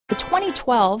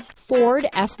2012 Ford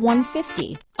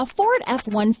F-150. A Ford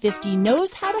F-150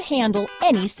 knows how to handle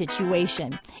any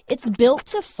situation. It's built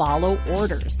to follow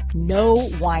orders, no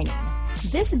whining.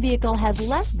 This vehicle has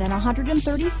less than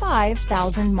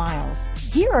 135,000 miles.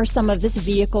 Here are some of this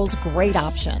vehicle's great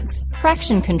options: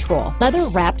 traction control,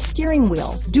 leather-wrapped steering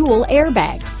wheel, dual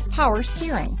airbags, power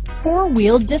steering,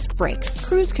 four-wheel disc brakes,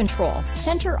 cruise control,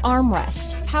 center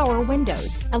armrest, power windows,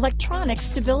 electronic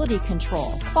stability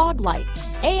control, fog lights,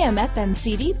 AM/FM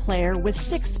CD player with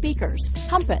 6 speakers,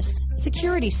 compass,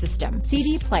 security system,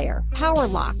 CD player, power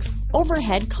locks,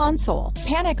 overhead console,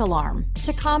 panic alarm,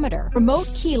 tachometer, remote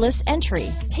keyless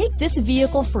entry. Take this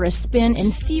vehicle for a spin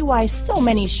and see why so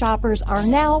many shoppers are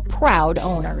now proud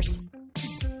owners.